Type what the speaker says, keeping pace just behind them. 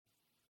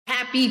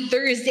Happy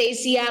Thursday,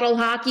 Seattle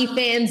hockey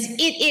fans.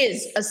 It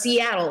is a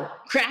Seattle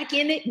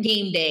Kraken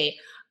game day.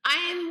 I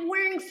am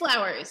wearing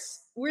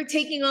flowers. We're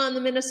taking on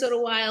the Minnesota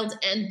Wild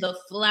and the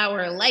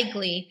Flower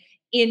likely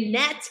in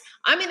net.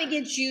 I'm going to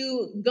get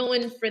you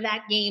going for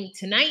that game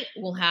tonight.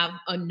 We'll have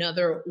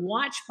another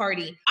watch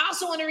party. I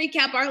also want to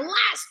recap our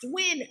last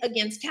win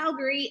against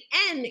Calgary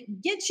and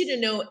get you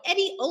to know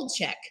Eddie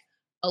Olczyk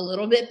a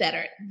little bit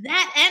better.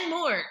 That and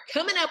more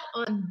coming up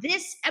on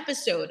this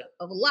episode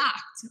of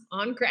Locked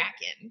on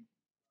Kraken.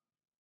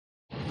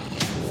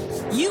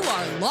 You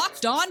are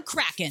Locked on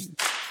Kraken,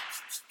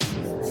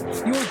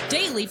 your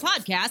daily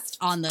podcast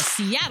on the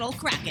Seattle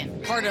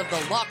Kraken, part of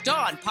the Locked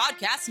On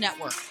Podcast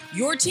Network,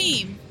 your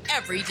team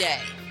every day.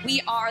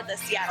 We are the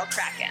Seattle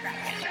Kraken.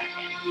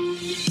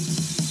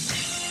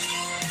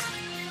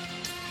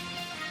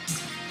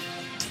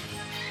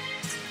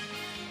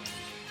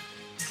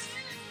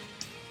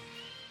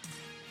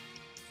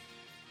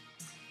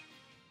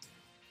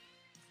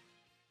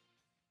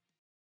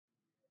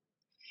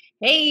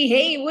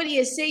 Hey, what do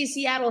you say,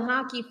 Seattle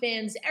hockey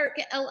fans?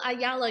 Erica L.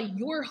 Ayala,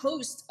 your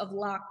host of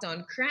Locked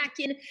on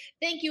Kraken.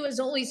 Thank you, as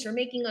always, for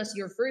making us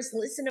your first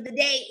listen of the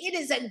day. It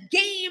is a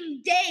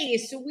game day,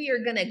 so we are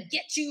going to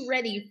get you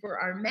ready for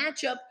our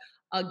matchup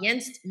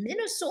against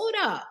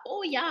Minnesota.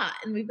 Oh, yeah,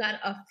 and we've got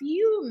a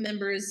few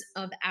members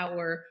of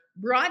our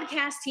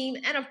broadcast team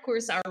and, of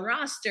course, our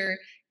roster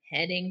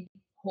heading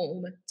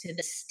home to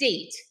the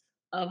state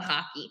of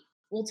hockey.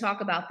 We'll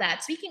talk about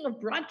that. Speaking of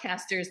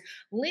broadcasters,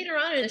 later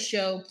on in the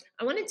show,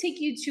 I want to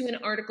take you to an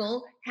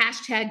article,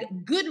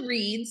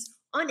 #Goodreads,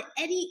 on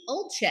Eddie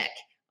Olczyk,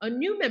 a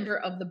new member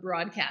of the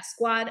broadcast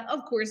squad.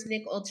 Of course,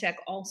 Nick Olczyk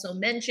also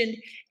mentioned.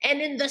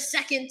 And in the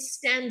second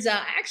stanza,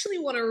 I actually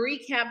want to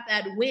recap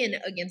that win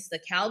against the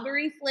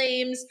Calgary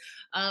Flames.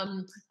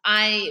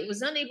 I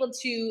was unable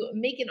to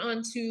make it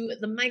onto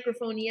the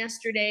microphone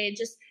yesterday,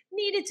 just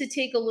needed to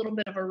take a little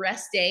bit of a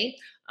rest day.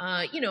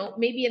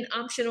 Maybe an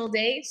optional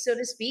day, so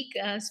to speak.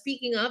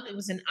 Speaking of, it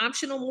was an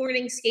optional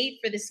morning skate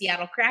for the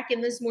Seattle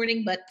Kraken this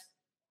morning, but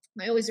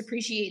I always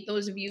appreciate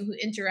those of you who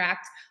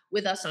interact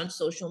with us on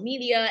social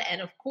media and,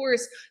 of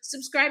course,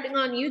 subscribing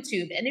on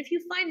YouTube. And if you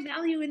find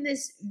value in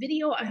this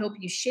video, I hope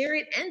you share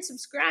it and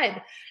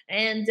subscribe.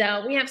 And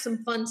we have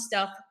some fun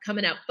stuff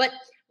coming up. But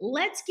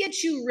let's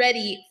get you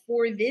ready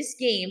for this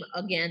game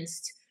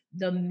against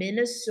the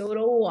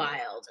Minnesota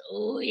Wild.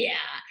 Oh, yeah.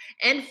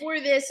 And for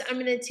this, I'm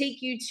going to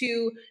take you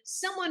to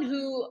someone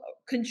who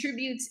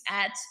contributes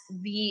at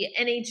the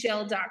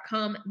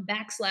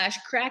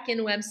NHL.com/Kraken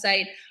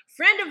website,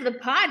 friend of the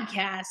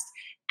podcast,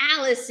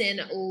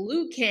 Allison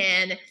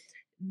Lukan.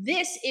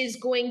 This is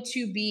going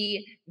to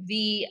be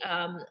the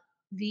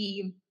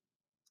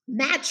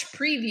match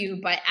preview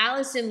by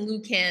Allison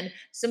Lukan,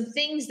 some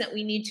things that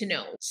we need to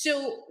know.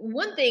 So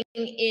one thing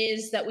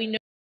is that we know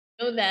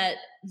that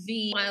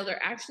the Wild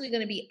are actually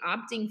going to be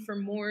opting for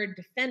more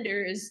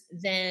defenders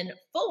than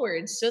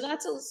forwards. So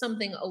that's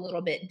something a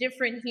little bit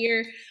different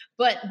here.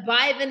 But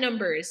by the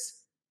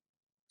numbers,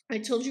 I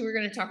told you we're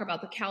going to talk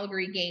about the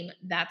Calgary game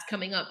that's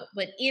coming up.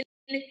 But in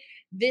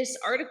this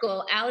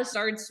article, Alice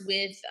starts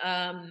with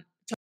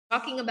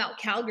talking about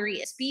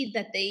Calgary, a speed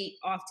that they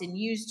often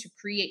use to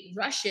create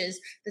rushes.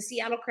 The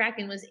Seattle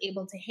Kraken was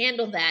able to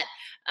handle that.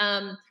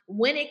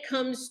 When it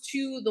comes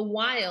to the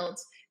Wild,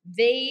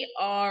 they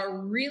are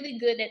really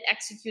good at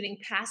executing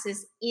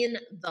passes in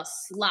the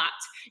slot.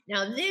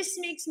 Now, this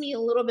makes me a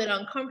little bit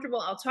uncomfortable.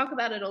 I'll talk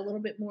about it a little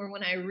bit more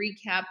when I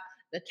recap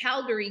the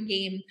Calgary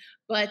game.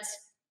 But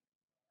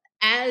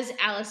as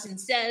Allison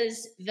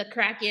says, the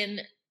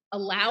Kraken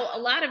allow a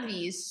lot of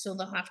these, so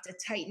they'll have to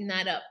tighten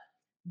that up.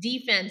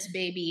 Defense,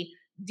 baby,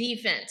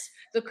 defense.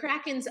 The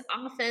Kraken's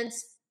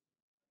offense,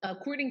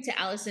 according to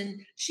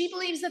Allison, she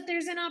believes that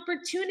there's an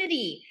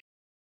opportunity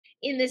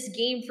in this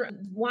game for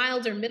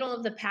Wild or middle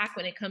of the pack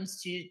when it comes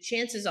to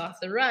chances off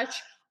the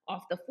rush,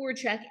 off the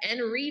forecheck,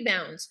 and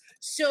rebounds.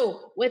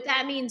 So what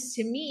that means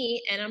to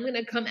me, and I'm going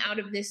to come out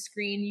of this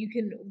screen, you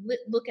can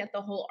look at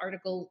the whole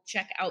article,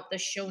 check out the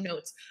show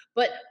notes.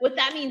 But what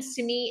that means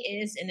to me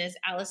is, and as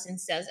Allison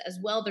says as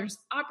well, there's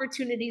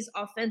opportunities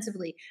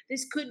offensively.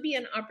 This could be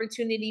an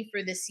opportunity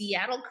for the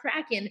Seattle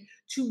Kraken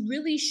to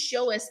really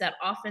show us that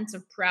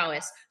offensive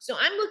prowess. So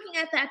I'm looking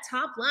at that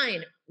top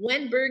line,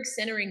 Wenberg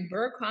centering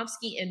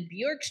Burakovsky and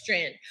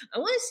Bjorkstrand. I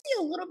want to see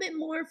a little bit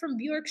more from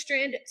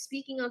Bjorkstrand.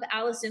 Speaking of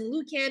Allison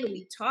Lukan,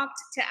 we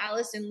talked to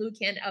Allison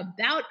Lukan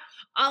about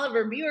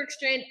Oliver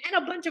Bjorkstrand and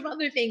a bunch of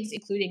other things,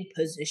 including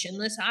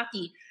positionless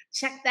hockey.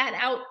 Check that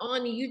out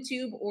on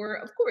YouTube or,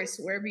 of course,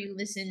 wherever you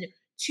listen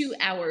to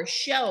our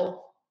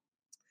show.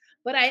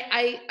 But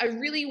I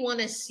really want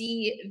to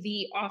see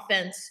the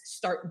offense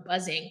start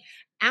buzzing.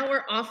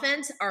 Our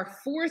offense, our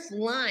fourth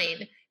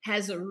line,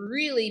 has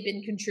really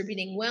been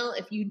contributing well.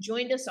 If you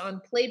joined us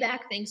on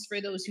Playback, thanks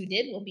for those who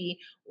did. We'll be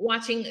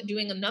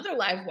doing another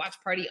live watch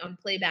party on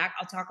Playback.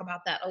 I'll talk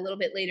about that a little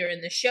bit later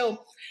in the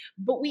show.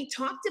 But we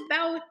talked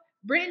about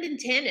Brandon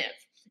Tanev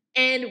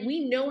And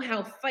we know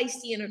how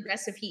feisty and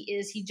aggressive he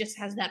is. He just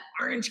has that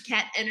orange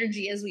cat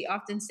energy, as we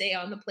often say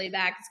on the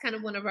playback. It's kind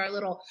of one of our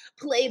little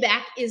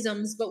playback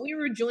isms. But we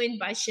were joined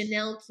by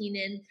Chanel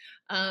Keenan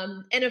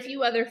and a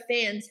few other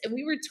fans, and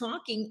we were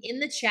talking in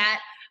the chat.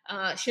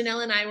 Chanel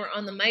and I were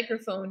on the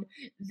microphone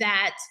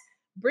that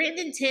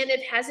Brandon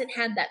Tanev hasn't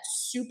had that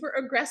super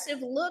aggressive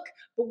look,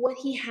 but what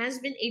he has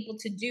been able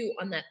to do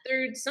on that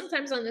third,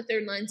 sometimes on the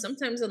third line,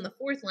 sometimes on the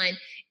fourth line,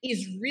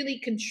 is really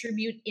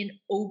contribute in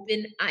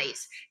open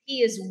ice.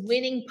 He is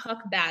winning puck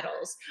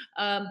battles.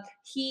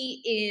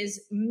 He is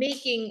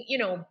making,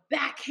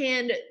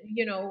 backhand,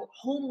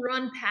 home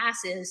run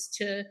passes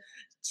to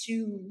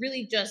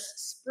really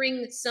just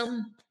spring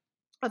some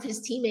of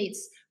his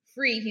teammates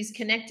free. He's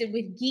connected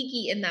with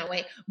Geeky in that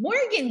way.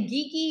 Morgan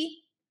Geeky,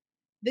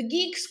 the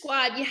Geek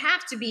Squad, you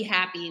have to be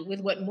happy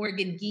with what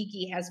Morgan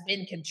Geeky has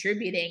been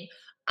contributing.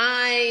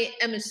 I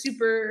am a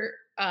super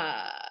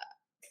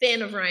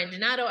fan of Ryan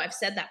Donato. I've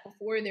said that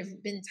before. There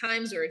have been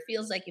times where it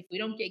feels like if we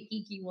don't get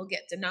Geeky, we'll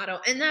get Donato.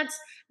 And that's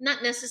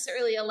not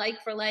necessarily a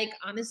like for like.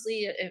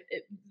 Honestly,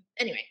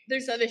 anyway,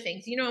 there's other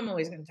things. I'm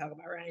always going to talk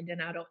about Ryan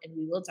Donato, and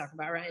we will talk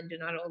about Ryan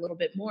Donato a little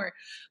bit more.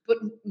 But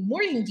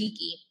Morgan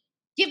Geeky,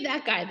 give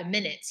that guy the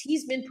minutes.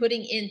 He's been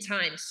putting in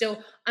time.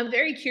 So I'm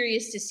very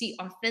curious to see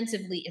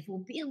offensively if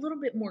we'll be a little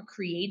bit more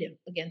creative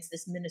against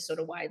this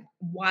Minnesota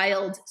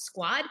Wild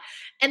squad.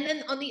 And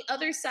then on the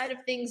other side of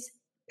things,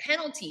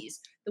 penalties.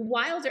 The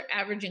Wild are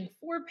averaging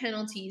 4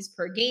 penalties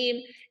per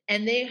game,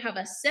 and they have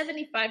a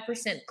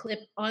 75% clip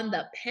on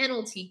the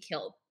penalty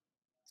kill.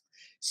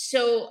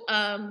 So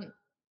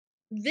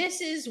this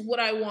is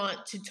what I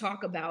want to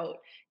talk about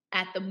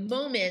at the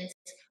moment.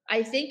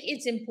 I think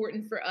it's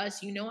important for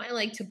us. I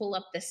like to pull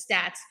up the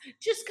stats,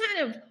 just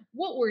kind of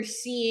what we're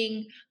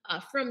seeing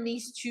from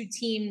these two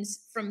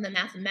teams from the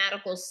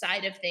mathematical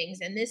side of things.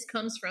 And this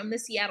comes from the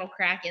Seattle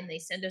Kraken. They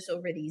send us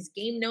over these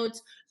game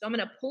notes. So I'm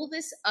going to pull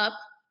this up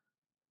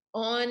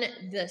on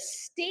the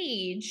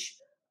stage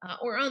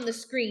or on the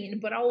screen,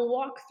 but I'll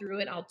walk through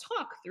it. I'll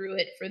talk through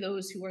it for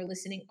those who are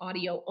listening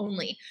audio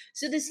only.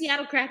 So the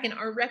Seattle Kraken,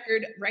 our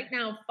record right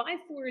now,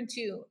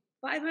 5-4-2.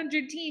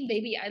 500 team,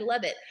 baby. I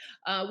love it.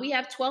 We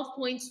have 12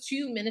 points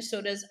to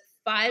Minnesota's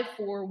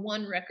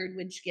 5-4-1 record,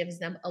 which gives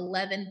them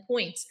 11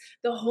 points.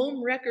 The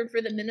home record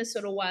for the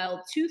Minnesota Wild,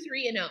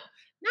 2-3-0. Not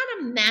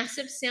a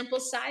massive sample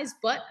size,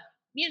 but,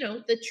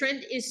 the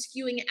trend is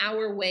skewing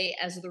our way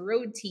as the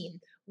road team.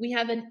 We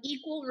have an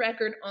equal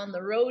record on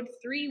the road,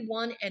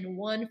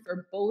 3-1-1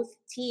 for both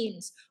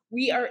teams.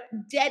 We are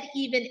dead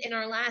even in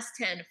our last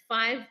 10,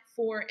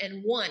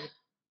 5-4-1.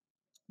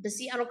 The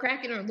Seattle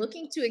Kraken are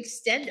looking to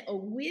extend a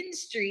win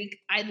streak.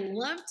 I'd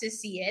love to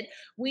see it.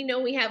 We know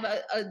we have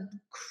a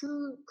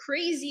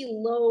crazy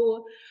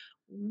low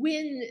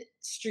win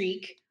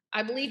streak.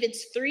 I believe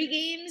it's 3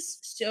 games.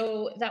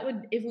 So that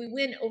would, if we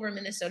win over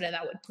Minnesota,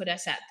 that would put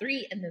us at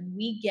 3. And then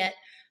we get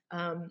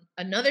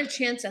another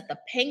chance at the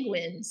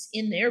Penguins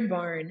in their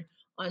barn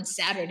on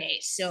Saturday.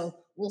 So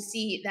we'll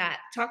see that.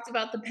 Talked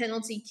about the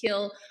penalty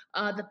kill,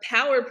 the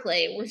power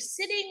play. We're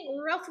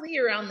sitting roughly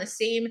around the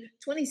same,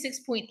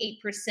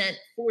 26.8%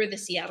 for the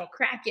Seattle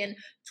Kraken,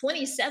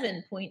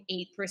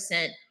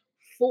 27.8%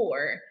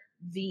 for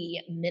the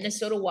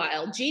Minnesota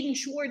Wild. Jaden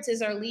Schwartz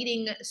is our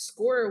leading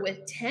scorer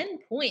with 10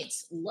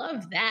 points.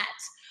 Love that.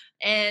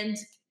 And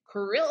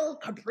Kirill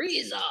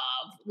Kaprizov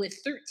with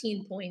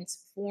 13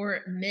 points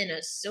for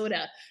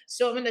Minnesota.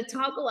 So I'm going to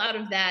toggle out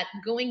of that,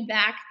 going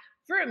back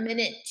for a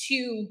minute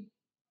to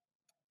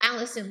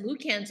Alison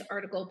Lukan's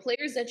article,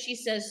 players that she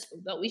says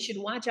that we should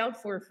watch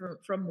out for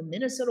from the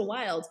Minnesota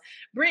Wild.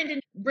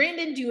 Brandon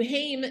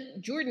Duhaime,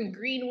 Jordan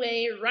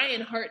Greenway,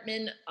 Ryan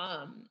Hartman,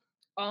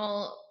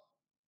 all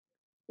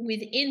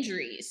with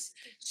injuries.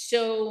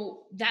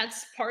 So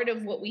that's part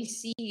of what we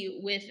see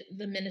with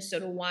the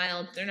Minnesota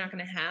Wild. They're not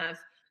going to have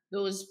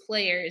those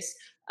players.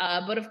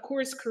 But of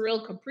course,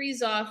 Kirill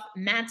Kaprizov,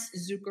 Mats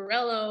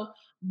Zuccarello,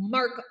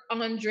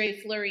 Marc-Andre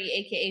Fleury,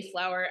 a.k.a.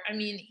 Flower. I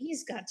mean,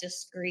 he's got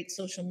just great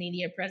social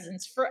media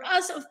presence. For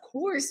us, of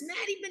course,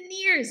 Matty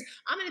Beniers.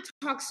 I'm going to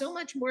talk so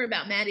much more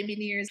about Matty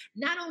Beniers,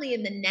 not only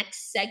in the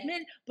next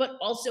segment, but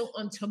also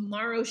on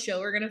tomorrow's show.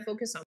 We're going to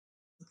focus on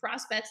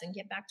prospects and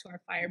get back to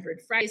our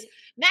Firebird Fridays.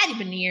 Matty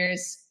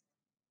Beniers,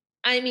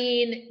 I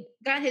mean,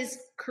 got his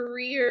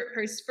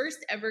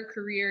first ever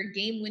career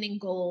game-winning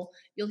goal.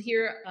 You'll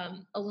hear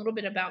a little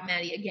bit about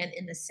Matty again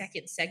in the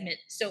second segment.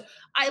 So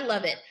I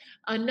love it.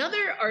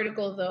 Another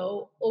article,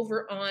 though,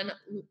 over on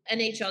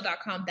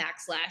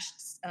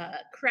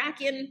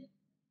NHL.com/Kraken.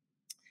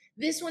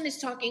 This one is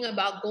talking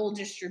about goal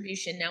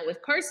distribution. Now,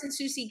 with Carson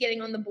Soucy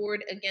getting on the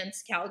board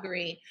against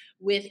Calgary,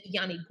 with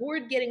Yanni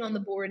Gourde getting on the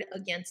board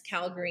against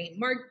Calgary,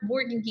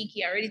 Morgan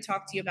Geeky, I already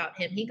talked to you about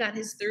him. He got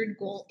his 3rd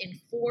goal in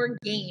 4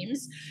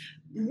 games.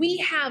 We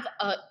have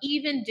an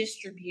even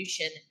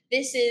distribution.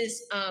 This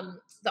is,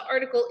 the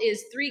article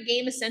is 3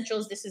 Game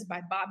Essentials. This is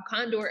by Bob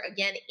Condor,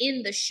 again,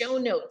 in the show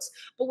notes.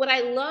 But what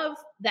I love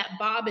that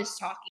Bob is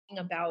talking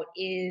about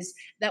is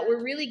that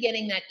we're really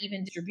getting that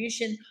even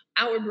distribution.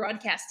 Our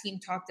broadcast team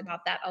talked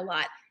about that a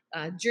lot.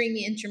 during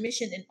the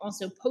intermission and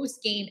also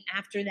post-game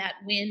after that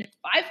win.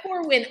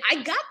 5-4 win. I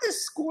got the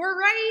score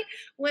right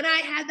when I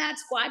had that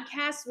squad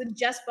cast with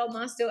Jess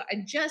Belmosto.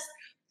 I just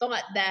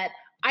thought that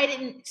I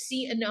didn't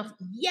see enough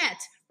yet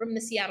from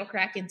the Seattle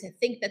Kraken to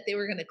think that they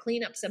were going to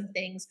clean up some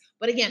things.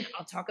 But again,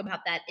 I'll talk about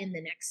that in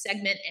the next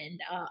segment and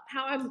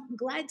how I'm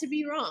glad to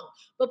be wrong.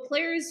 But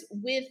players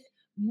with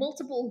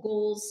multiple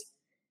goals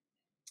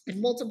and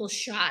multiple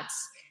shots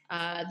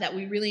that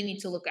we really need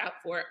to look out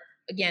for.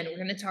 Again, we're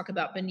going to talk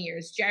about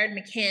Beniers. Jared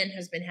McCann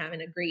has been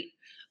having a great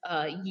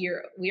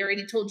year. We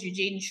already told you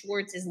Jaden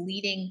Schwartz is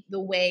leading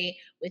the way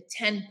with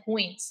 10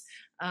 points.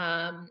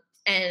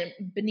 And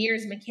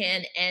Beniers,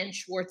 McCann, and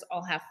Schwartz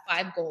all have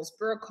 5 goals.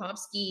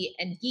 Burakovsky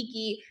and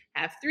Geeky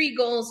have 3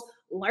 goals.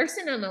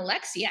 Larson and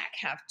Alexiak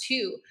have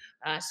 2.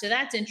 So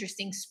that's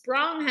interesting.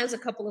 Sprong has a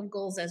couple of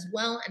goals as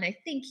well. And I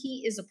think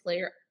he is a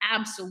player,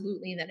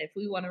 absolutely, that if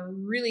we want to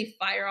really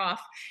fire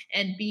off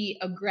and be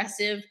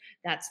aggressive,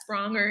 that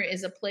Spronger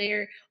is a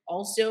player.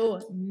 Also,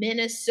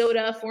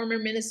 former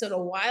Minnesota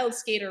Wild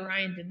skater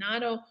Ryan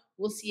Donato.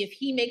 We'll see if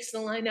he makes the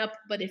lineup.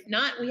 But if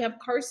not, we have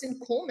Carson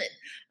Coleman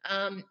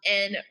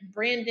and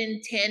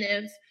Brandon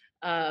Tanev.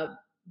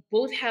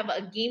 Both have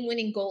a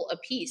game-winning goal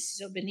apiece.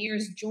 So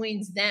Beniers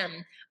joins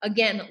them.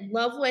 Again,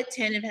 love what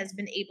Tanev has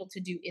been able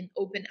to do in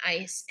open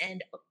ice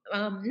and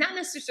not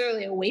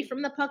necessarily away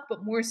from the puck,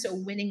 but more so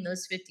winning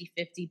those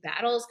 50-50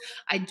 battles.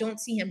 I don't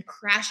see him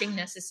crashing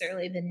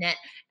necessarily the net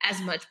as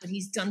much, but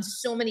he's done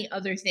so many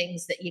other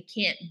things that you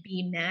can't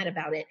be mad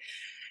about it.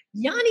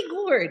 Yanni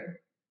Gourde,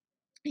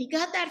 he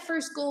got that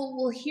first goal.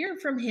 We'll hear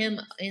from him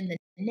in the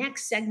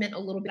next segment a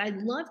little bit.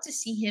 I'd love to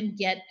see him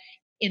get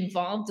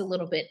involved a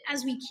little bit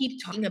as we keep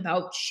talking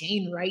about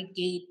Shane Wright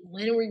Gate.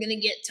 When are we going to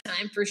get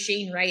time for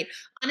Shane Wright?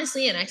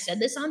 Honestly, and I said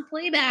this on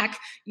playback,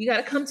 you got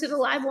to come to the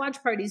live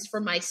watch parties for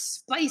my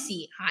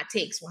spicy hot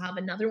takes. We'll have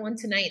another one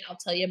tonight I'll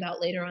tell you about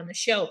later on the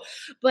show.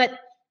 But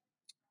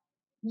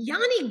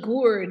Yanni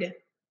Gourde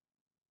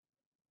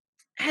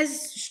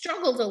has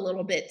struggled a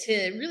little bit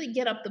to really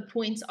get up the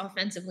points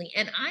offensively.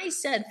 And I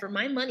said for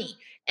my money,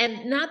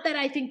 and not that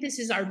I think this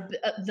is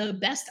the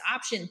best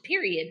option,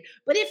 period,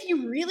 but if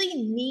you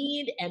really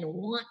need and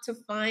want to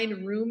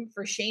find room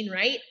for Shane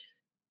Wright,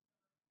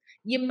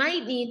 you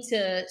might need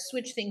to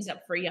switch things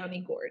up for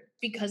Yanni Gourde.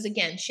 Because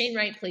again, Shane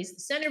Wright plays the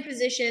center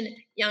position.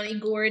 Yanni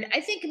Gourde, I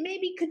think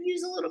maybe could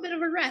use a little bit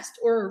of a rest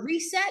or a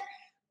reset.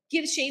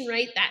 Give Shane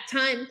Wright that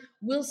time.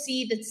 We'll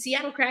see. The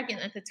Seattle Kraken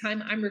at the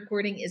time I'm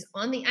recording is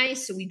on the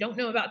ice, so we don't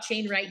know about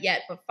Shane Wright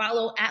yet, but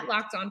follow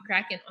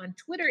 @LockedOnKraken on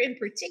Twitter in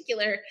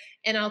particular,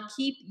 and I'll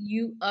keep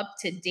you up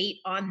to date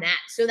on that.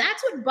 So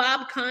that's what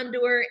Bob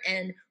Condor,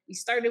 and we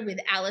started with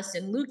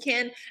Allison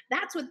Lukan.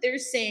 That's what they're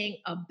saying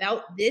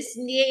about this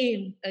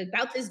game,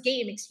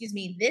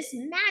 this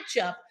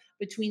matchup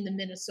between the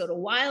Minnesota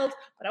Wild.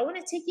 But I want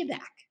to take you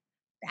back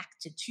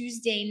to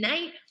Tuesday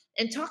night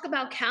and talk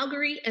about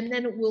Calgary, and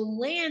then we'll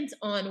land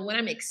on what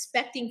I'm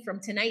expecting from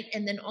tonight,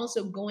 and then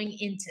also going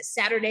into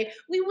Saturday.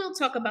 We will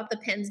talk about the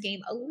Pens game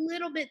a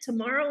little bit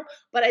tomorrow,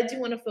 but I do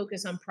want to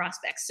focus on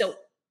prospects. So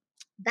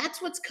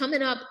that's what's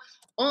coming up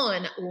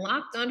on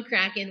Locked on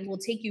Kraken. We'll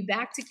take you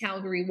back to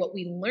Calgary, what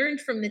we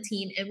learned from the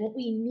team, and what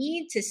we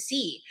need to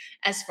see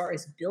as far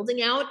as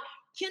building out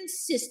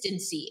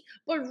consistency.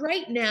 But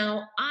right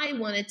now, I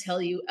want to tell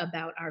you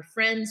about our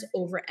friends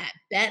over at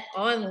Bet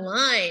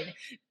Online.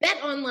 Bet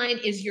Online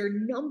is your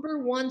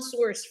 #1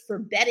 source for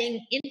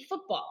betting in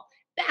football,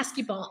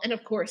 basketball, and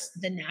of course,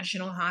 the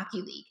National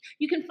Hockey League.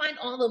 You can find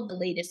all of the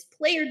latest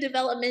player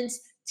developments,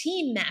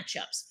 team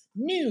matchups,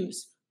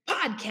 news,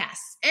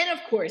 podcasts, and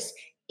of course,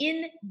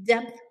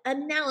 in-depth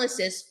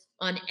analysis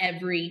on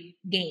every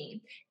game.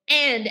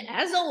 And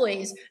as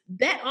always,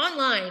 Bet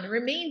Online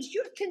remains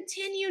your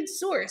continued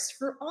source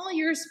for all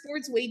your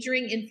sports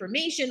wagering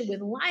information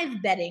with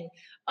live betting,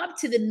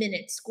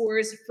 up-to-the-minute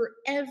scores for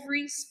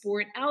every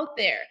sport out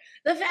there.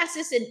 The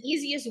fastest and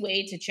easiest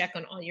way to check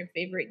on all your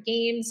favorite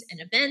games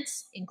and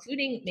events,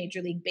 including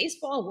Major League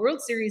Baseball,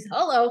 World Series,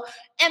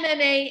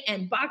 MMA,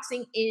 and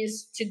boxing,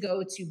 is to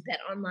go to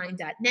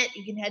betonline.net.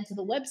 You can head to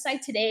the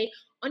website today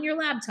on your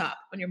laptop,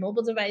 on your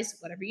mobile device,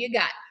 whatever you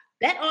got.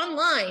 Bet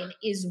Online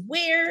is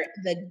where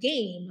the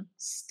game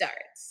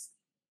starts.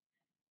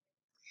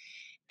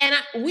 And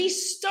we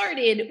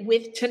started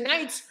with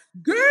tonight's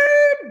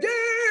game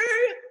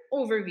day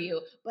overview,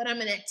 but I'm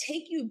going to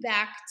take you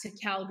back to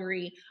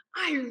Calgary.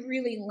 I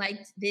really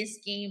liked this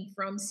game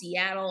from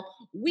Seattle.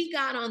 We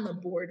got on the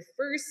board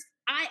first.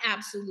 I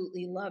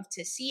absolutely love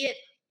to see it,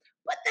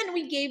 but then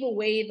we gave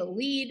away the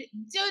lead.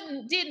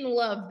 Didn't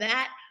love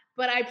that.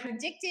 But I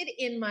predicted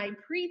in my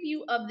preview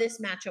of this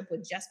matchup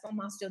with Jess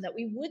Belmosto that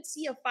we would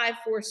see a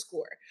 5-4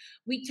 score.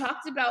 We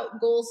talked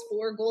about goals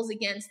for, goals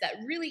against that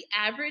really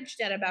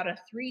averaged at about a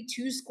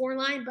 3-2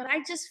 scoreline, but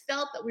I just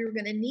felt that we were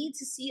going to need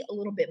to see a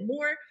little bit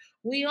more.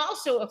 We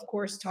also, of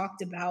course,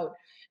 talked about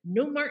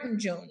no Martin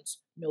Jones,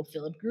 no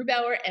Philip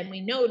Grubauer, and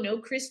we know no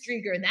Chris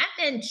Driedger. And that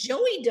meant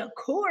Joey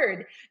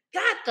Daccord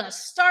got the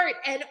start,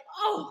 and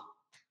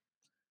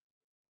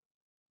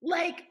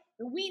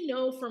we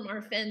know from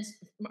our fans,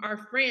 I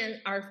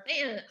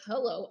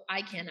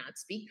cannot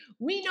speak.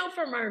 We know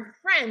from our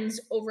friends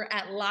over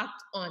at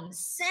Locked on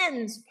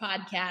Sens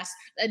podcast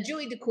that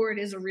Joey Daccord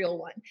is a real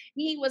one.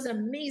 He was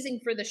amazing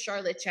for the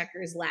Charlotte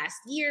Checkers last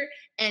year,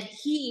 and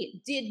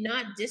he did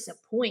not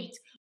disappoint.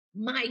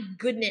 My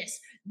goodness,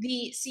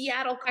 the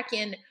Seattle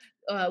Kraken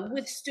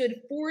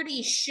withstood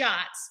 40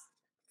 shots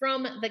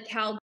from the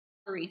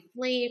Calgary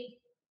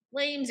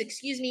Flames,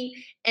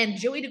 and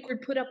Joey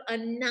Daccord put up a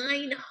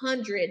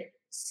 900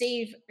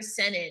 save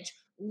percentage.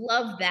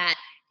 Love that.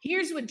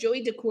 Here's what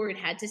Joey Daccord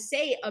had to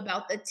say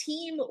about the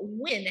team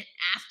win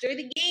after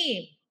the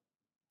game.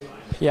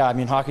 Yeah, I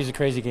mean, hockey's a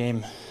crazy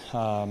game.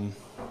 It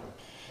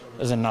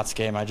was a nuts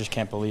game. I just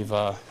can't believe,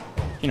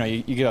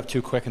 you give up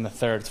too quick in the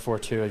third. It's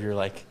 4-2, and you're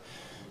like,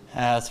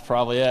 that's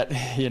probably it,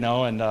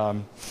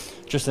 and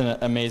just an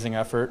amazing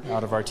effort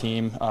out of our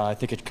team. I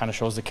think it kind of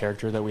shows the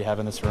character that we have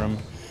in this room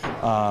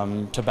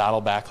to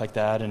battle back like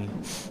that. And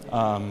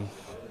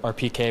our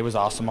PK was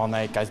awesome all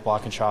night, guys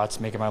blocking shots,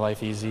 making my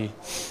life easy.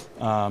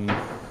 And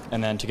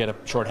then to get a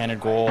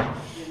shorthanded goal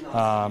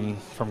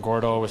from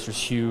Gordo was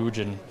just huge.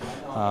 And,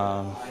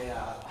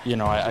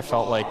 I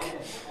felt like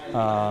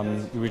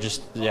it was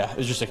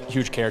just a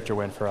huge character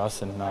win for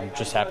us. And I'm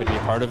just happy to be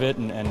a part of it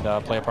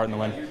and play a part in the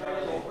win.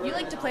 You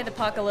like to play the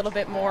puck a little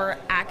bit more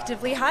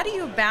actively. How do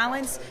you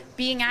balance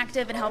being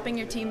active and helping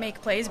your team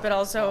make plays, but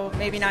also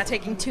maybe not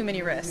taking too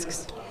many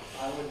risks?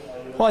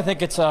 Well, I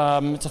think it's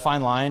a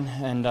fine line,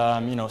 and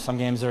some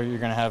games you're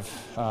going to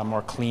have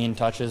more clean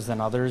touches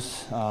than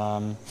others.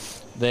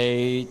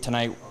 They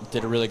tonight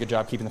did a really good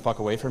job keeping the puck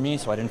away from me,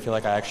 so I didn't feel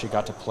like I actually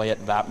got to play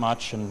it that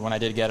much. And when I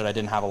did get it, I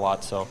didn't have a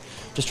lot, so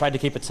just tried to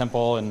keep it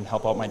simple and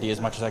help out my D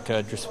as much as I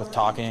could, just with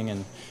talking.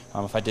 And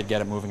if I did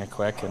get it, moving it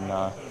quick. And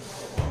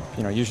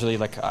usually,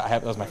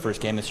 that was my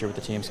first game this year with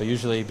the team, so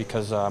usually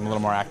because I'm a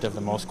little more active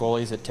than most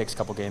goalies, it takes a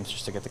couple games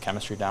just to get the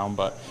chemistry down.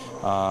 But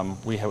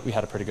we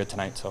had a pretty good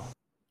tonight,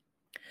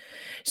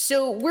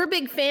 So we're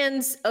big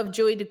fans of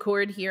Joey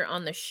Daccord here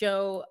on the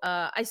show.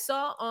 I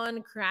saw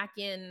on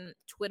Kraken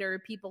Twitter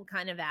people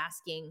kind of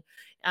asking,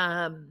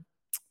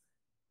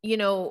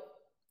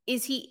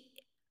 is he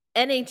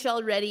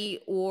NHL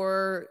ready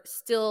or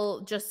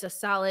still just a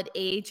solid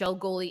AHL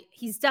goalie?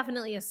 He's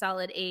definitely a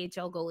solid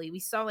AHL goalie. We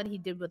saw what he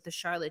did with the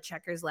Charlotte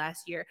Checkers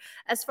last year.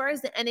 As far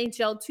as the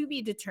NHL, to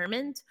be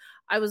determined.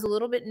 I was a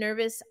little bit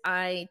nervous.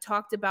 I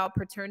talked about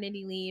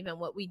paternity leave and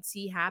what we'd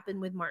see happen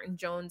with Martin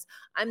Jones.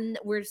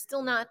 We're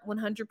still not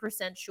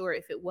 100% sure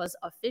if it was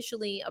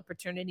officially a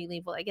paternity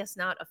leave. Well, I guess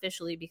not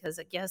officially, because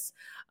I guess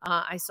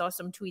I saw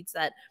some tweets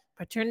that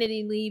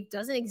paternity leave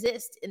doesn't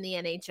exist in the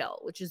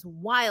NHL, which is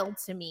wild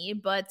to me.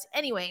 But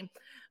anyway,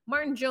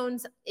 Martin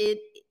Jones, it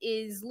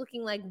is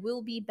looking like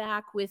we'll be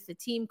back with the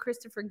team.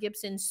 Christopher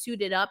Gibson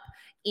suited up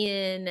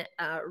and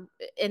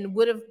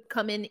would have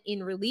come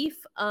in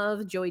relief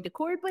of Joey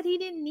Daccord, but he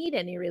didn't need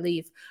any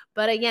relief.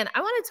 But again,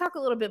 I want to talk a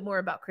little bit more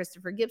about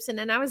Christopher Gibson.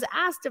 And I was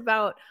asked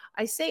about,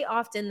 I say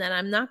often that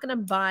I'm not going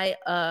to buy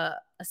a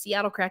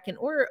Seattle Kraken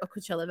or a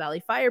Coachella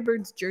Valley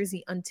Firebirds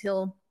jersey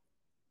until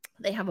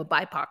they have a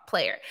BIPOC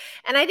player.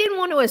 And I didn't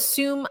want to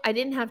assume, I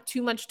didn't have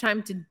too much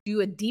time to do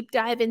a deep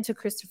dive into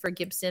Christopher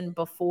Gibson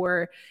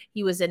before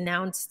he was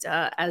announced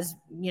as,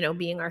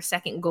 being our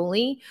second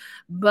goalie.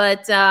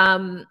 But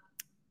I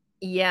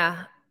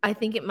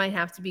think it might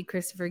have to be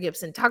Christopher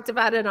Gibson. Talked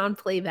about it on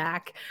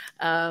playback,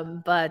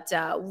 but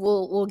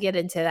we'll get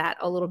into that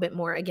a little bit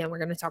more. Again, we're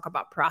going to talk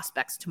about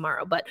prospects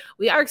tomorrow, but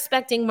we are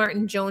expecting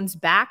Martin Jones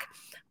back.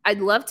 I'd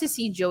love to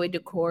see Joey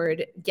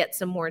Daccord get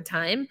some more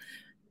time.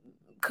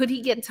 Could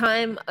he get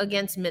time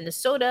against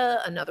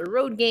Minnesota, another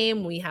road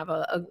game? We have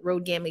a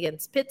road game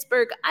against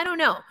Pittsburgh. I don't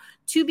know.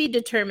 To be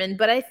determined,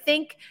 but I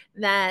think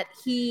that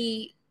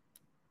he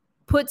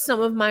put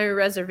some of my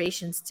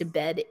reservations to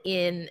bed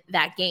in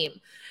that game.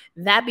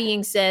 That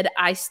being said,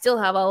 I still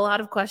have a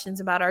lot of questions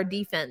about our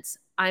defense.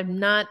 I'm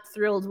not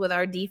thrilled with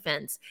our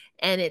defense,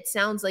 and it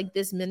sounds like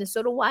this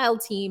Minnesota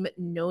Wild team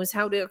knows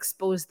how to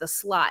expose the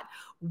slot.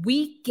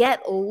 We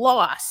get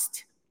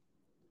lost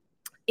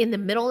in the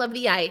middle of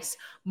the ice,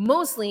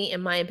 mostly,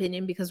 in my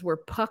opinion, because we're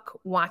puck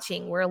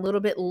watching. We're a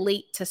little bit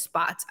late to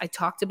spots. I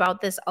talked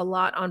about this a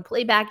lot on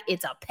playback.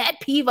 It's a pet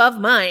peeve of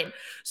mine.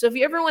 So if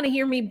you ever want to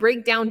hear me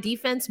break down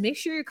defense, make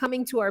sure you're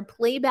coming to our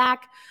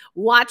playback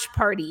watch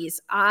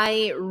parties.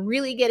 I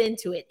really get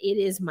into it. It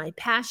is my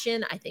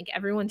passion. I think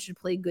everyone should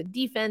play good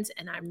defense,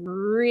 and I'm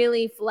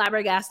really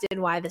flabbergasted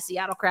why the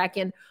Seattle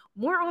Kraken,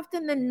 more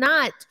often than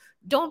not,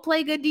 don't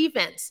play good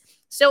defense.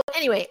 So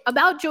anyway,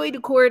 about Joey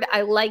Daccord,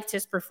 I liked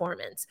his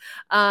performance.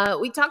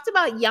 We talked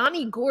about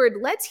Yanni Gourde.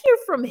 Let's hear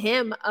from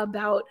him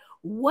about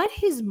what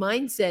his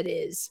mindset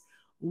is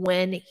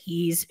when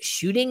he's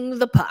shooting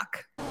the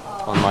puck.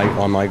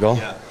 On my goal?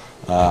 Yeah.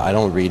 I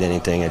don't read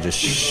anything.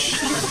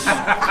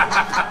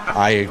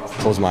 I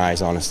close my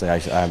eyes, honestly.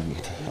 I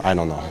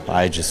don't know.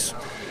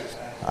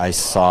 I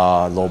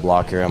saw a low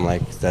blocker. I'm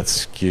like,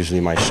 that's usually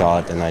my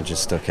shot, and I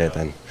just took it,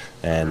 and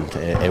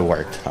it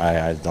worked.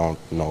 I don't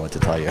know what to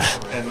tell you.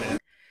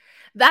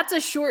 That's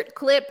a short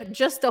clip,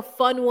 just a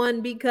fun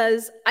one,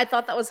 because I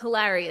thought that was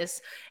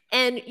hilarious.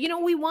 And,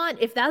 we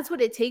want, if that's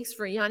what it takes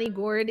for Yanni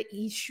Gourde,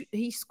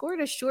 he scored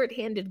a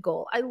shorthanded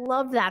goal. I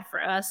love that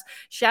for us.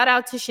 Shout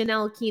out to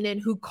Chanel Keenan,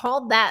 who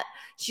called that.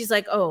 She's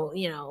like, oh,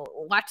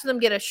 watch them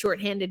get a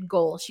shorthanded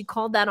goal. She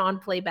called that on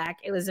playback.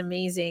 It was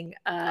amazing.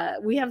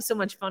 We have so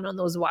much fun on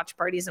those watch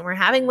parties, and we're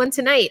having one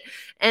tonight,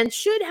 and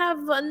should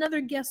have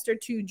another guest or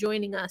two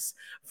joining us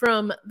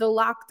from the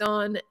Locked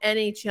On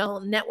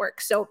NHL Network.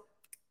 So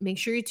make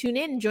sure you tune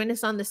in. Join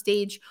us on the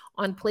stage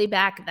on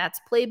Playback.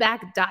 That's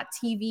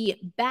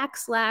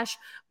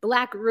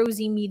playback.tv/Black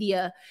Rosie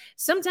Media.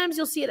 Sometimes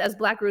you'll see it as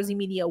Black Rosie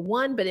Media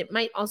 1, but it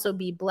might also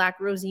be Black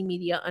Rosie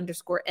Media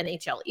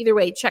 _NHL. Either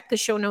way, check the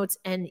show notes,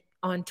 and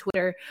on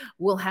Twitter,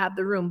 we'll have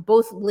the room.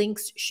 Both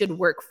links should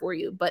work for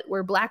you, but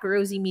we're Black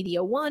Rosie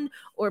Media 1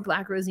 or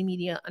Black Rosie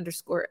Media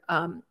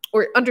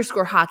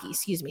 _ hockey,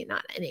 excuse me,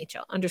 not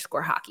NHL,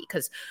 _ hockey,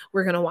 because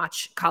we're going to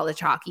watch college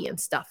hockey and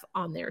stuff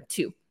on there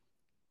too.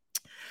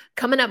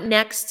 Coming up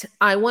next,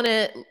 I want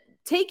to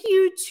take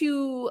you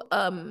to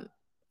an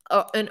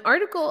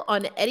article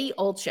on Eddie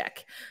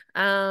Olczyk.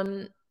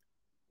 I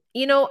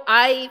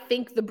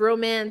think the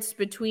bromance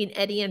between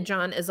Eddie and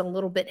John is a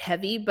little bit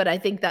heavy, but I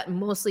think that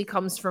mostly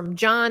comes from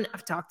John.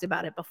 I've talked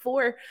about it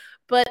before,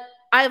 but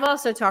I've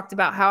also talked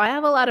about how I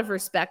have a lot of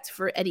respect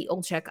for Eddie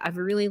Olczyk. I've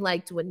really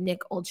liked what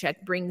Nick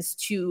Olczyk brings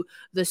to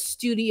the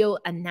studio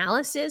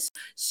analysis.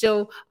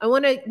 So I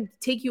want to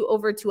take you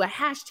over to a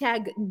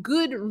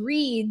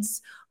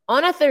 #GoodReads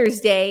on a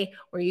Thursday,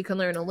 where you can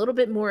learn a little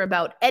bit more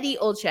about Eddie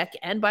Olczyk,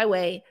 and by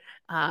way,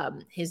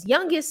 his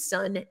youngest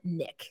son,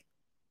 Nick.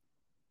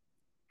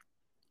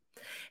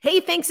 Hey,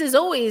 thanks as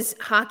always,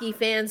 hockey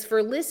fans,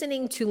 for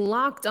listening to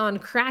Locked On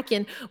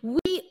Kraken. We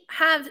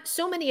have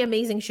so many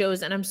amazing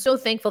shows, and I'm so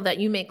thankful that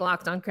you make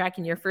Locked On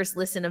Kraken your first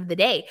listen of the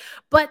day.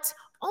 But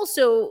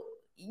also,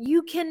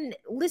 you can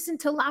listen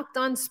to Locked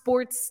On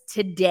Sports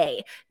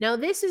today. Now,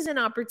 this is an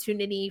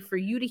opportunity for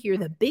you to hear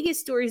the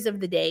biggest stories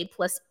of the day,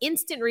 plus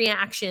instant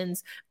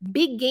reactions,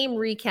 big game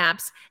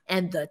recaps,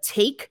 and the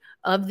take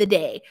of the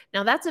day.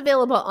 Now, that's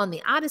available on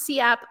the Odyssey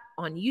app,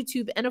 on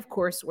YouTube, and of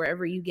course,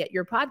 wherever you get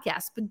your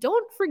podcasts. But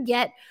don't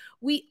forget,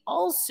 we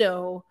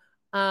also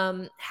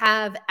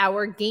have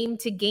our game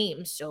to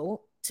game.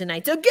 So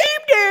tonight's a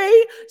game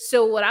day.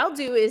 So what I'll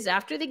do is,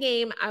 after the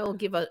game, I will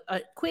give a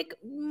quick,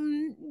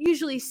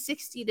 usually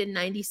 60 to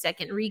 90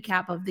 second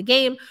recap of the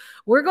game.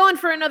 We're going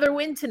for another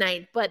win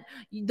tonight, but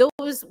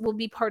those will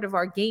be part of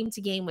our game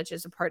to game, which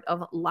is a part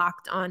of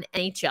Locked On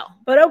NHL.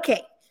 But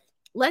okay,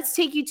 let's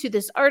take you to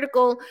this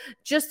article.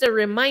 Just a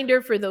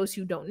reminder for those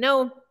who don't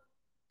know,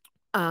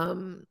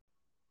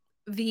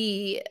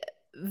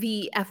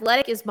 the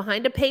Athletic is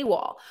behind a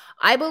paywall.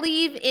 I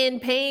believe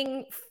in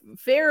paying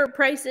fair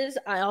prices.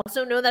 I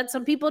also know that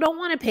some people don't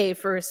want to pay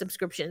for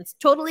subscriptions.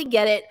 Totally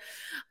get it.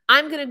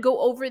 I'm going to go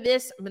over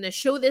this. I'm going to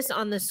show this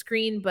on the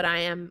screen, but I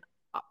am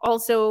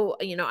also,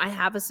 I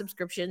have a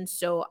subscription,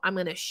 so I'm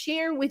going to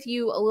share with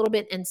you a little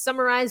bit and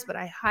summarize, but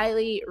I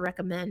highly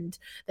recommend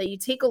that you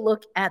take a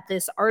look at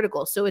this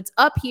article. So it's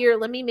up here.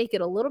 Let me make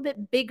it a little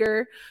bit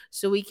bigger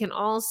so we can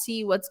all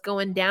see what's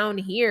going down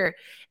here.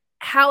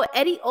 How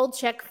Eddie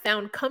Olczyk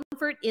found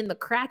comfort in the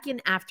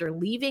Kraken after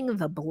leaving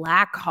the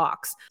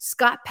Blackhawks.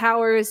 Scott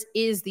Powers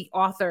is the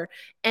author,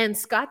 and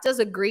Scott does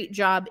a great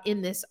job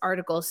in this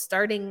article,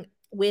 starting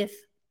with,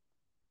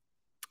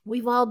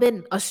 we've all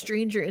been a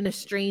stranger in a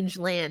strange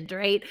land,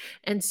 right?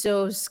 And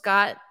so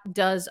Scott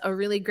does a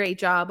really great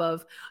job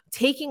of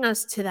taking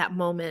us to that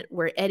moment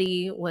where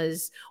Eddie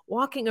was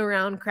walking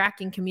around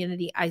Kraken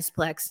Community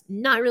Iceplex,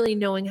 not really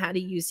knowing how to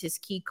use his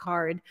key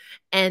card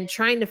and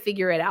trying to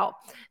figure it out.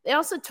 They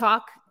also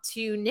talk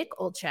to Nick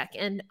Olczyk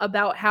and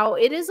about how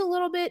it is a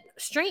little bit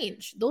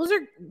strange. Those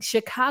are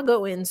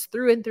Chicagoans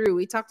through and through.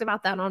 We talked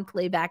about that on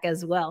Playback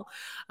as well.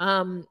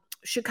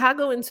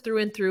 Chicagoans through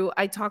and through.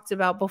 I talked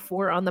about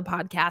before on the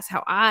podcast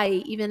how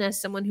I, even as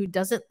someone who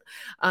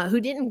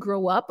didn't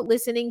grow up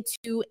listening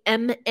to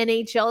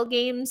NHL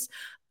games,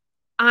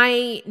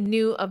 I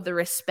knew of the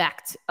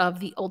respect of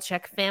the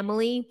Olczyk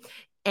family.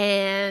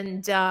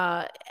 And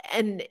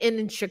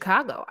in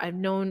Chicago, I've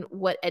known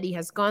what Eddie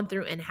has gone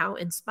through and how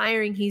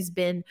inspiring he's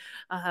been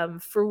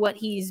for what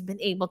he's been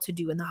able to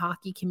do in the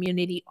hockey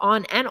community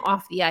on and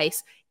off the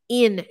ice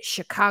in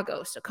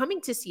Chicago. So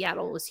coming to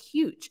Seattle was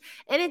huge.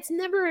 And it's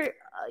never,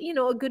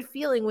 a good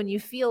feeling when you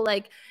feel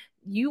like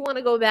you want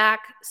to go back,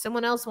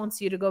 someone else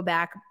wants you to go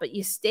back, but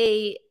you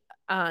stay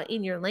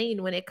in your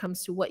lane when it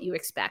comes to what you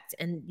expect,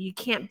 and you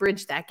can't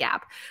bridge that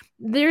gap.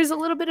 There's a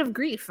little bit of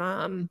grief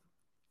and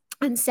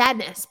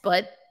sadness,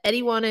 but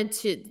Eddie wanted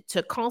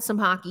to call some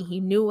hockey. He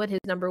knew what his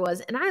number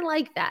was, and I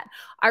like that.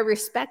 I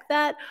respect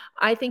that.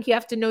 I think you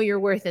have to know your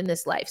worth in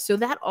this life. So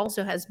that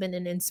also has been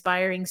an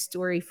inspiring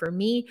story for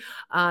me,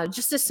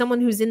 just as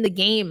someone who's in the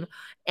game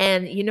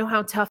and you know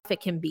how tough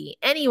it can be.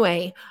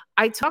 Anyway,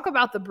 I talk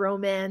about the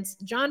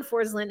bromance. John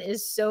Forsland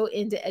is so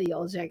into Eddie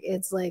Olczyk.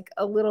 It's like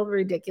a little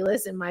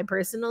ridiculous in my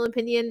personal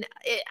opinion.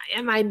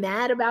 Am I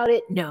mad about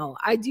it? No,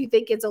 I do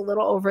think it's a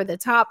little over the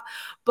top,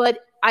 but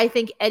I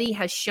think Eddie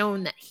has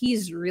shown that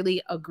he's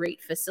really a great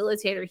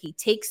facilitator. He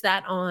takes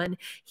that on.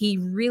 He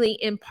really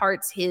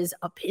imparts his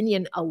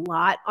opinion a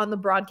lot on the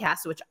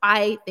broadcast, which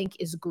I think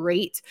is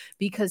great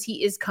because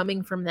he is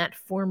coming from that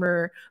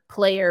former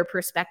player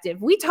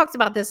perspective. We talked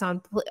about this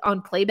on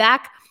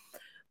playback.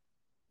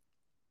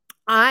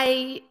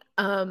 I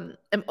am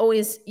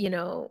always,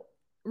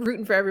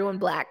 rooting for everyone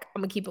Black.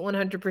 I'm gonna keep it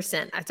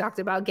 100%. I talked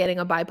about getting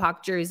a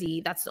BIPOC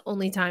jersey. That's the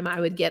only time I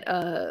would get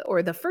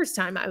the first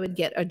time I would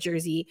get a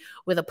jersey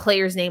with a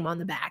player's name on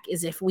the back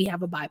is if we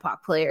have a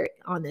BIPOC player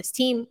on this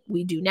team.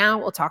 We do now.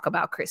 We'll talk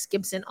about Chris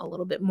Gibson a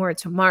little bit more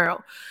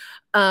tomorrow.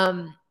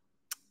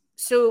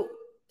 So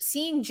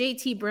seeing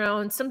JT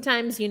Brown,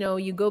 sometimes,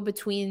 you go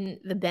between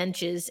the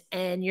benches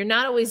and you're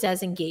not always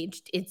as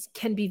engaged. It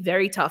can be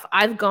very tough.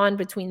 I've gone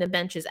between the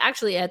benches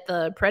actually at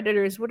the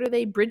Predators. What are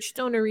they?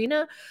 Bridgestone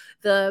Arena.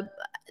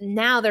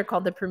 Now they're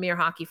called the Premier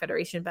Hockey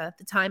Federation, but at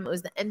the time it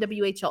was the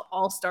NWHL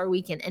All-Star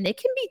Weekend, and it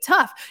can be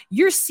tough.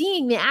 You're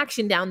seeing the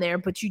action down there,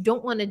 but you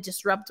don't want to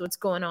disrupt what's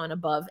going on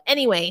above.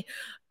 Anyway,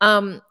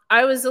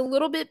 I was a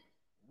little bit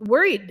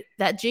worried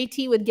that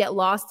JT would get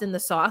lost in the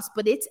sauce,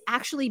 but it's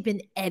actually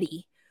been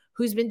Eddie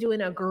who's been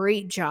doing a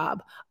great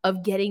job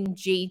of getting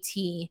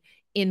JT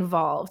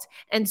involved.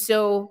 And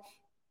so,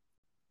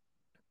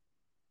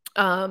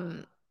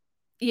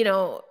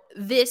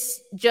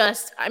 this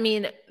just,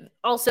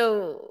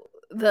 also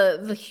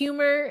the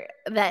humor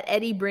that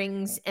Eddie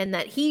brings and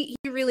that he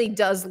really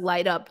does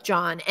light up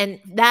John. And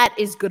that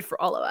is good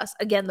for all of us.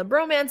 Again, the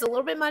bromance, a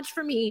little bit much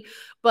for me,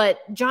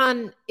 but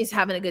John is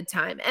having a good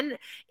time. And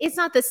it's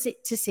not to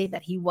say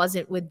that he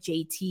wasn't with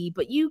JT,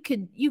 but you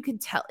could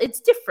tell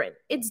it's different.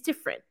 It's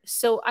different.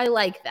 So I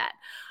like that.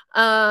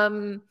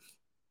 And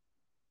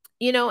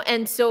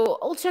so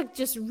Olczyk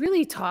just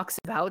really talks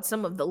about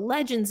some of the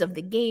legends of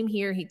the game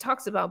here. He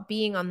talks about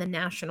being on the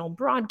national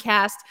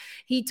broadcast.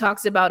 He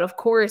talks about, of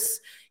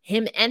course,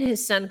 him and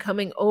his son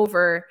coming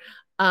over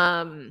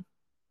to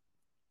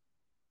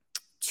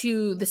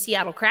the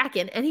Seattle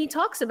Kraken. And he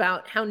talks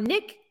about how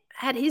Nick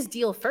had his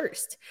deal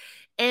first.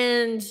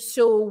 And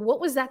so what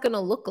was that going to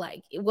look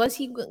like? Was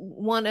he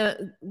going to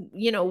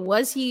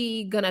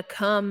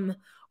come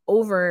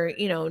over,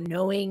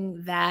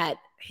 knowing that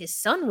his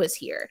son was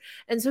here?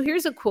 And so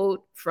here's a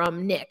quote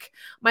from Nick.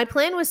 My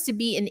plan was to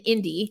be in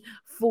Indy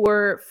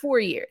for 4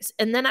 years.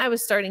 And then I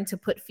was starting to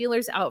put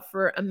feelers out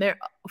for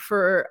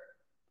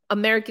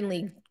American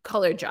League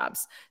color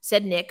jobs,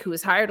 said Nick, who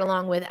was hired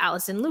along with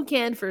Alison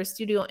Lukan for a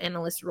studio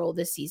analyst role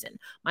this season.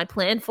 My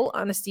plan, full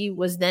honesty,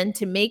 was then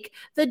to make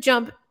the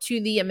jump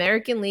to the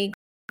American League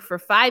for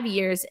 5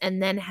 years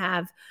and then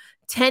have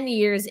 10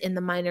 years in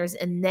the minors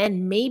and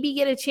then maybe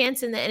get a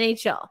chance in the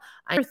NHL.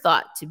 I never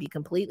thought, to be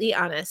completely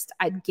honest,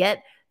 I'd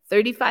get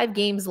 35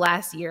 games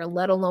last year,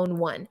 let alone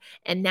one.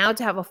 And now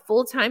to have a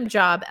full-time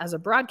job as a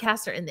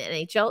broadcaster in the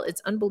NHL, it's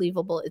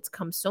unbelievable. It's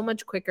come so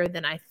much quicker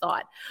than I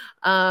thought.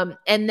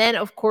 And then,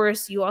 of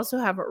course, you also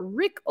have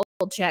Rick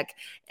Olczyk.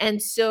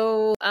 And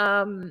so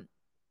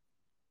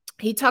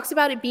he talks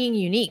about it being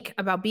unique,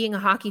 about being a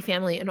hockey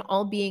family and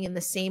all being in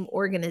the same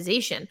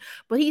organization.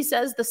 But he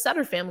says the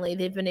Sutter family,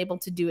 they've been able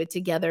to do it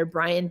together,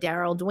 Brian,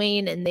 Daryl,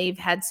 Dwayne, and they've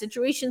had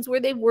situations where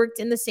they've worked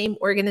in the same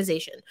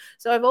organization.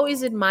 So I've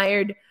always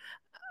admired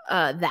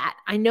that.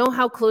 I know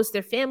how close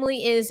their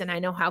family is, and I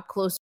know how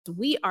close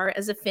we are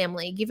as a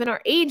family, given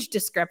our age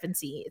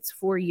discrepancy. It's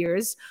 4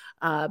 years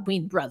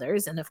between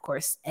brothers, and of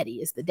course,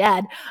 Eddie is the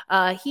dad.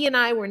 He and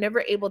I were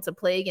never able to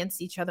play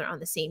against each other on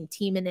the same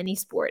team in any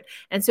sport.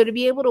 And so to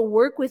be able to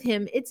work with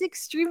him, it's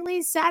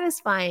extremely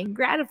satisfying,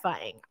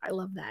 gratifying. I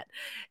love that.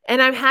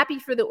 And I'm happy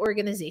for the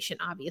organization,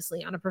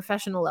 obviously, on a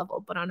professional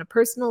level, but on a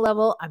personal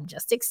level, I'm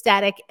just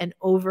ecstatic and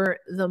over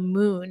the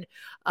moon.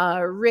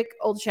 Rick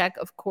Olczyk,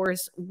 of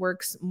course,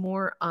 works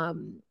more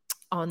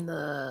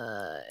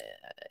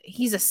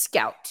he's a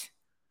scout.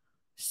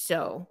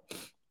 So,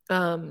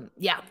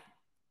 yeah,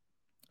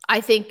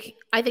 I think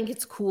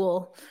it's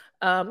cool.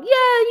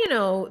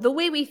 The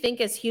way we think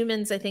as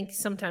humans, I think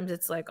sometimes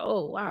it's like,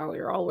 oh, wow,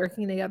 you're all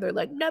working together,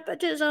 like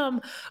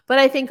nepotism. But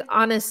I think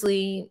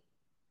honestly,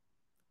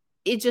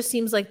 it just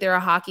seems like they're a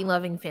hockey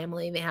loving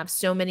family. They have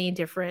so many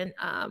different,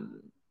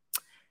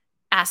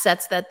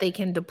 assets that they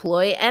can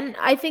deploy. And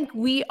I think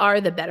we are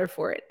the better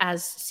for it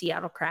as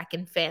Seattle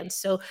Kraken fans.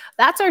 So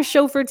that's our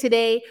show for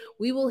today.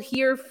 We will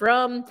hear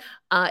from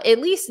at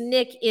least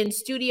Nick in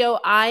studio.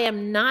 I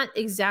am not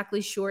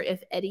exactly sure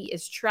if Eddie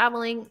is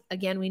traveling.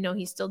 Again, we know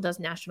he still does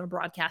national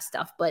broadcast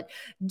stuff, but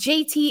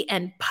JT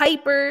and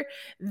Piper,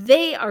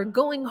 they are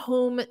going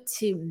home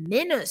to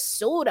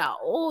Minnesota.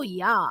 Oh,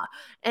 yeah.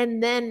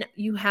 And then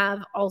you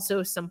have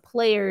also some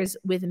players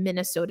with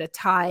Minnesota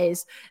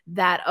ties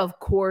that, of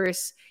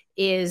course,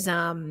 is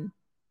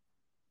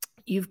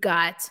you've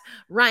got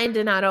Ryan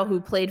Donato, who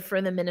played for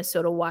the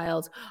Minnesota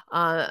Wild,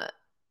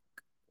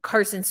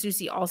 Carson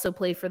Soucy also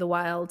play for the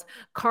Wild.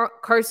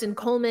 Carson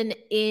Coleman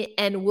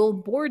and Will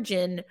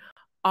Borgen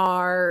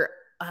are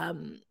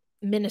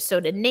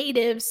Minnesota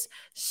natives.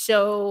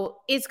 So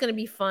it's going to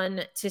be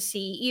fun to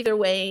see. Either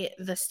way,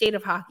 the state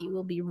of hockey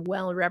will be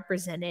well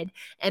represented.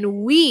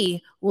 And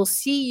we will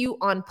see you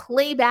on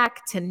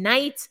Playback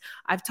tonight.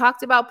 I've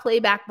talked about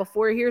Playback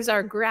before. Here's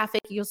our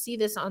graphic. You'll see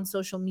this on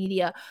social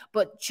media.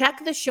 But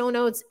check the show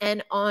notes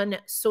and on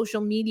social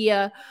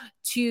media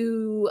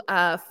to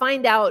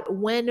find out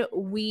when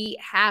we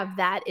have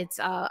that.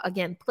 It's,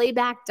 again,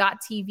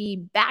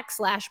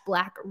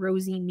 playback.tv/Black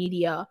Rosie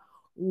Media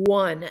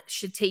 1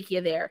 should take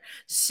you there.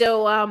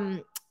 So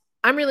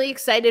I'm really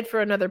excited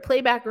for another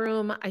Playback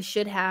room. I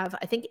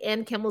think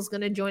Ann Kimmel's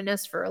going to join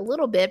us for a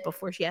little bit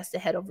before she has to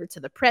head over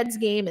to the Preds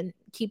game, and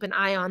keep an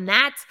eye on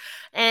that,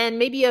 and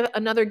maybe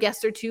another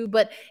guest or two.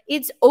 But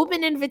it's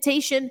open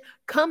invitation.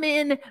 Come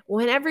in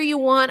whenever you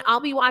want.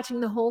 I'll be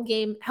watching the whole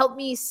game. Help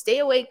me stay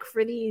awake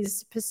for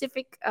these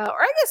Pacific, or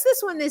I guess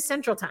this one is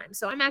Central time.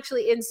 So I'm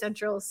actually in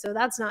Central, so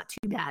that's not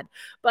too bad.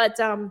 But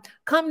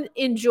come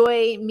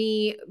enjoy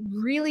me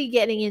really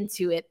getting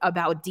into it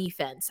about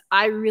defense.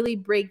 I really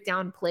break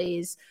down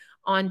plays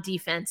on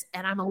defense,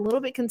 and I'm a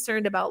little bit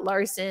concerned about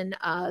Larson.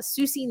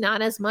 Soucy,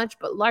 not as much,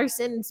 but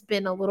Larson's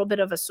been a little bit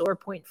of a sore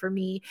point for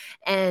me.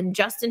 And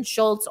Justin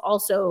Schultz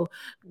also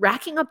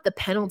racking up the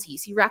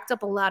penalties. He racked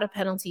up a lot of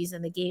penalties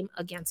in the game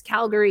against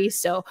Calgary,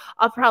 so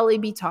I'll probably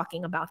be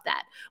talking about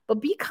that. But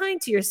be kind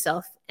to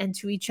yourself and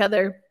to each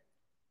other.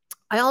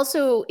 I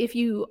also, if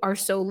you are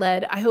so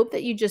led, I hope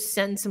that you just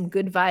send some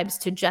good vibes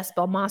to Jess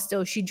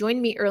Belmosto. She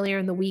joined me earlier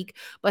in the week,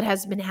 but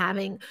has been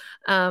having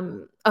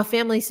a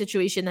family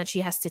situation that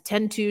she has to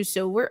tend to.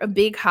 So we're a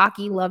big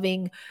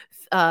hockey-loving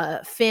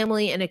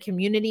family and a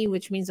community,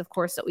 which means, of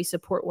course, that we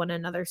support one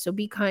another. So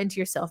be kind to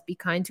yourself, be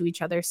kind to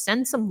each other.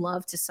 Send some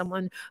love to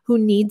someone who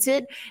needs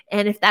it.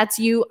 And if that's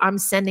you, I'm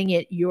sending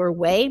it your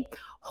way.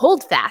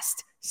 Hold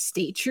fast.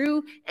 Stay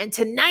true. And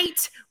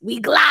tonight we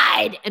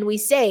glide and we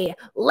say,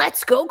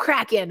 let's go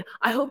Kraken.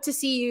 I hope to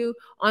see you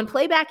on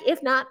Playback.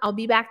 If not, I'll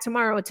be back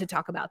tomorrow to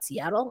talk about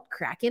Seattle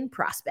Kraken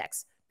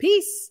prospects.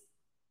 Peace.